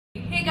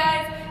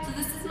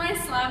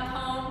my slam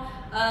poem.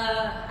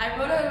 I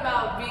wrote it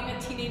about being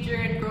a teenager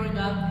and growing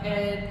up,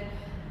 and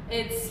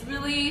it's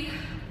really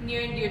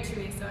near and dear to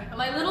me. So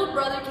my little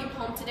brother came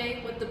home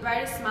today with the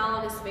brightest smile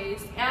on his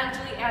face.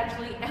 Angele,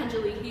 Angele,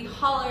 Angele, he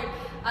hollered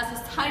as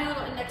his tiny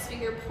little index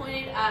finger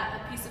pointed at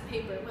a piece of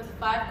paper with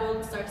 5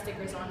 golden star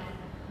stickers on it.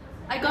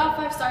 I got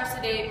 5 stars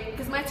today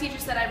because my teacher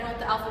said I wrote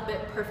the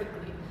alphabet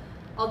perfectly.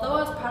 Although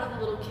I was proud of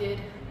the little kid,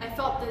 I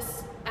felt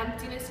this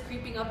emptiness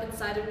creeping up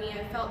inside of me.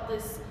 I felt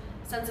this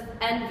sense of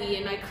envy,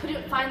 and I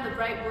couldn't find the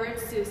right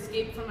words to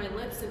escape from my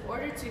lips in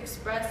order to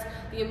express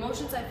the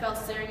emotions I felt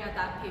staring at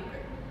that paper.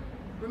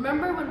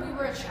 Remember when we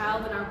were a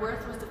child and our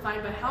worth was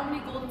defined by how many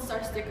golden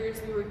star stickers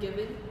we were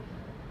given?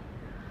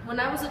 When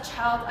I was a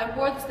child, I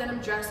wore this denim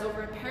dress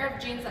over a pair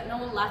of jeans that no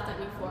one laughed at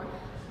me for.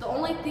 The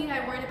only thing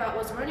I worried about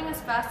was running as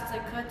fast as I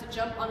could to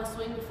jump on a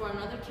swing before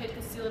another kid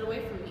could steal it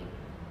away from me.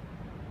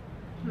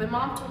 My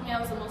mom told me I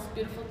was the most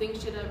beautiful thing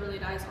she had ever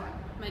laid eyes on.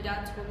 My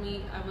dad told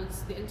me I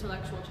was the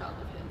intellectual child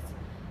of his.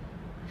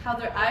 How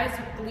their eyes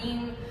would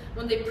gleam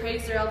when they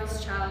praised their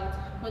eldest child.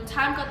 When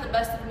time got the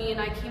best of me and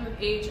I came of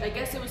age, I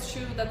guess it was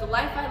true that the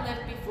life I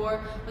lived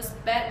before was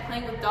spent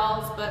playing with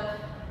dolls, but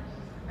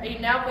I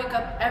now wake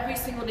up every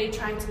single day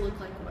trying to look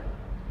like one.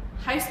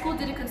 High school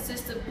didn't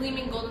consist of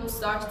gleaming golden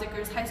star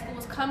stickers. High school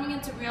was coming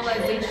into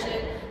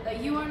realization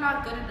that you are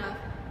not good enough.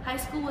 High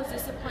school was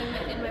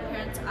disappointment in my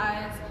parents'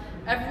 eyes.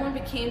 Everyone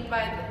became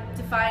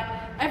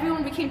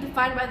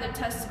defined by their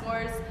test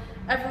scores.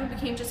 Everyone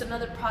became just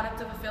another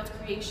product of a failed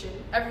creation.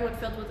 Everyone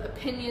filled with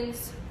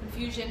opinions,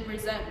 confusion,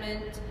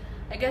 resentment.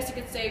 I guess you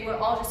could say we're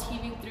all just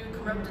heaving through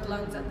corrupted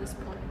lungs at this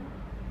point.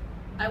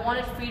 I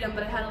wanted freedom,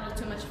 but I had a little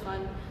too much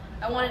fun.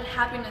 I wanted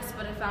happiness,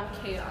 but I found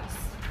chaos.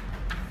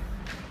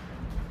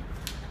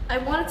 I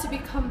wanted to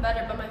become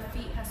better, but my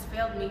feet has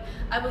failed me.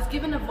 I was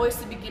given a voice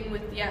to begin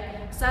with,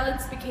 yet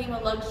silence became a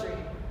luxury.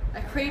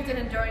 I craved an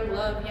enduring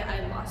love, yet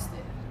I lost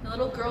it. The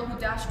little girl who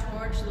dashed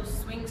towards those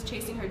swings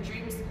chasing her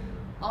dreams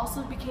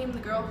also became the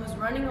girl who's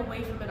running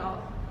away from it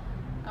all.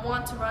 I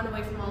want to run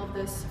away from all of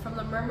this, from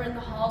the murmur in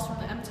the halls, from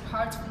the empty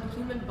hearts, from the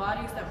human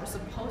bodies that were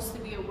supposed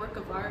to be a work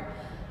of art.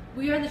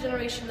 We are the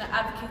generation that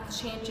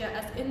advocates change, yet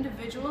as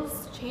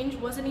individuals, change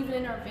wasn't even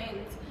in our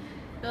veins.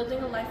 Building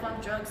a life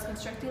on drugs,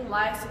 constructing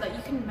lies so that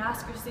you can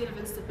mask your state of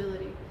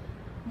instability.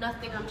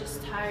 Nothing, I'm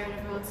just tired,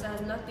 everyone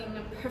says. Nothing,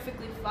 I'm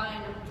perfectly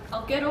fine.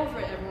 I'll get over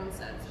it, everyone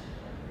says.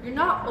 You're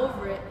not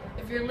over it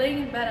if you're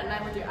laying in bed at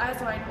night with your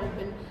eyes wide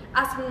open,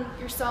 asking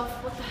yourself,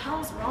 what the hell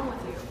is wrong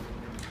with you?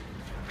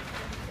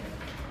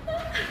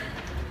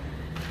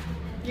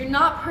 You're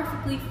not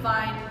perfectly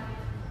fine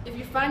if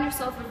you find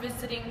yourself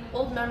revisiting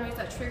old memories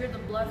that trigger the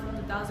blood from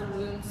 1,000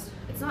 wounds.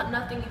 It's not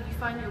nothing if you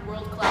find your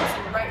world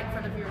collapsing right in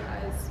front of your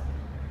eyes.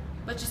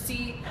 But you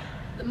see,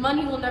 the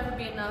money will never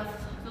be enough,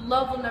 the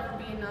love will never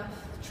be enough,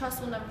 the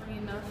trust will never be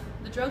enough,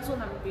 the drugs will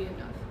never be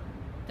enough.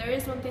 There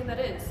is one thing that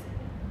is.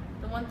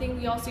 The one thing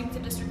we all seem to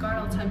disregard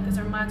all the time because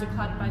our minds are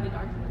clouded by the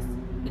darkness.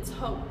 It's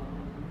hope.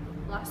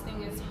 The last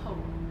thing is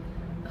hope.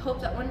 The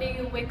hope that one day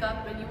you'll wake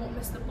up and you won't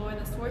miss the boy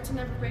that swore to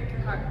never break your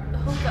heart. The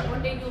hope that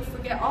one day you'll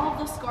forget all of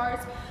those scars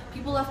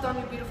people left on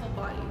your beautiful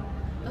body.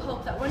 The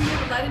hope that one day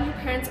the light in your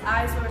parents'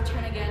 eyes will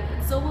return again,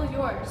 and so will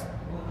yours.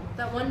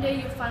 That one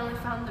day you finally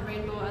found the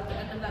rainbow at the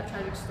end of that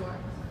tragic storm.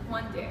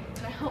 One day.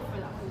 And I hope for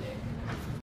that one day.